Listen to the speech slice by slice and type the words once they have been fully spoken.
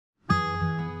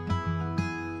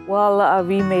Well,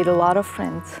 we made a lot of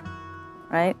friends,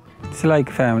 right? It's like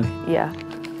family. Yeah,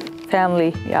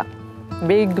 family, yeah,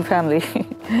 big family.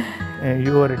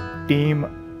 Your team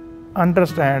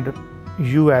understand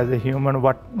you as a human,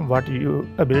 what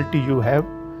ability you have,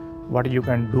 what you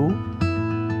can do.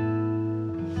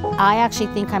 I actually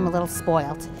think I'm a little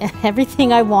spoiled.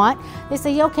 Everything I want, they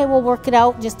say, okay, we'll work it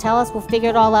out, just tell us, we'll figure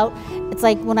it all out. It's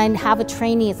like when I have a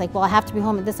trainee, it's like, well, I have to be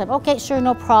home at this time. Okay, sure,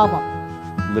 no problem.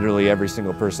 Literally every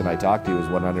single person I talk to is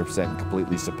 100%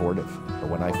 completely supportive.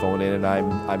 When I phone in and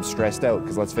I'm stressed out,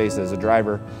 because let's face it, as a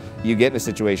driver, you get into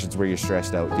situations where you're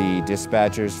stressed out. The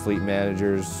dispatchers, fleet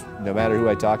managers, no matter who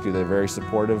I talk to, they're very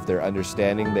supportive, they're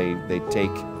understanding, they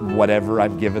take whatever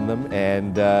I'm giving them,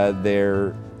 and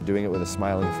they're doing it with a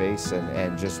smiling face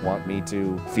and just want me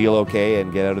to feel okay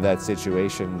and get out of that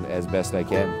situation as best I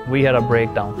can. We had a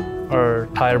breakdown, our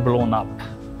tire blown up.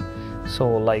 So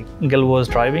like Gil was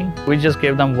driving, we just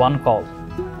gave them one call.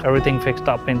 Everything fixed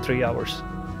up in 3 hours.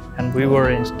 And we were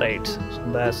in States,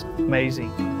 so that's amazing.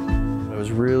 I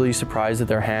was really surprised at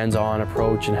their hands-on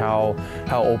approach and how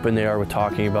open they are with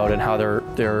talking about it, and how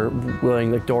they're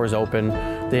willing, like doors open.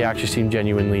 They actually seem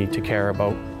genuinely to care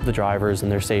about the drivers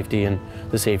and their safety and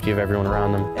the safety of everyone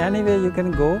around them. Anywhere you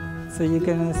can go, so you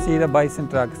can see the Bison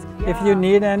trucks. Yeah. If you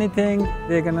need anything,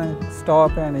 they're gonna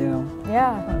stop and,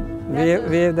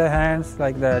 wave their hands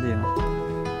like that,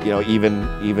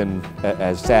 Even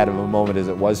as sad of a moment as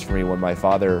it was for me when my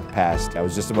father passed, I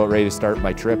was just about ready to start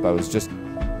my trip. I was just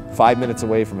 5 minutes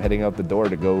away from heading out the door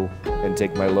to go and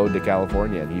take my load to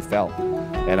California, and he fell.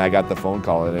 And I got the phone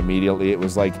call, and immediately it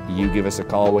was like, you give us a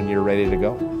call when you're ready to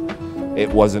go. It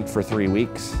wasn't for 3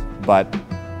 weeks, but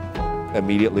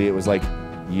immediately it was like,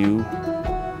 you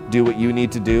do what you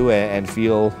need to do and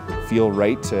feel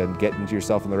right and get into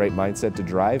yourself in the right mindset to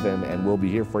drive, and we'll be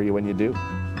here for you when you do.